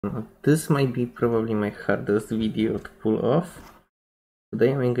This might be probably my hardest video to pull off.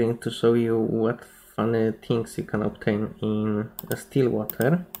 Today I'm going to show you what funny things you can obtain in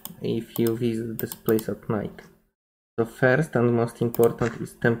Stillwater if you visit this place at night. So first and most important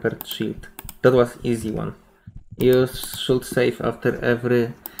is tempered shield. That was easy one. You should save after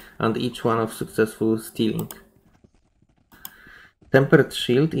every and each one of successful stealing. Tempered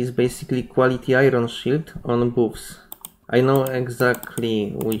shield is basically quality iron shield on booths. I know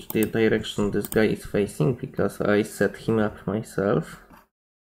exactly which direction this guy is facing because I set him up myself.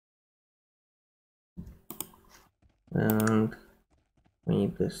 And we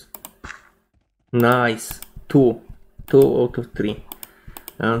need this. Nice! 2 out of 3.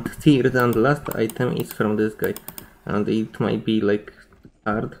 And third and last item is from this guy. And it might be like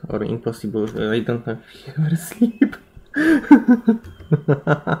hard or impossible. I don't know if you ever sleep.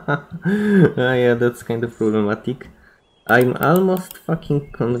 Yeah, that's kind of problematic. I'm almost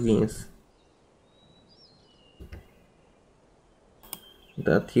fucking convinced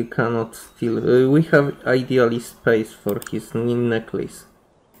that you cannot steal. We have ideally space for his necklace.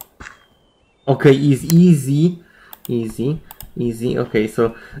 Okay, easy. Okay,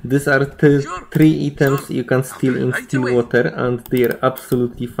 so these are three items you can steal in Stillwater, and they are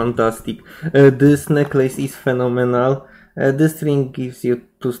absolutely fantastic. This necklace is phenomenal. This ring gives you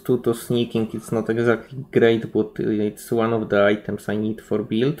 +2 to sneaking. It's not exactly great, but it's one of the items I need for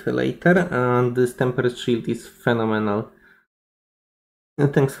build later. And this tempered shield is phenomenal.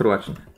 Thanks for watching.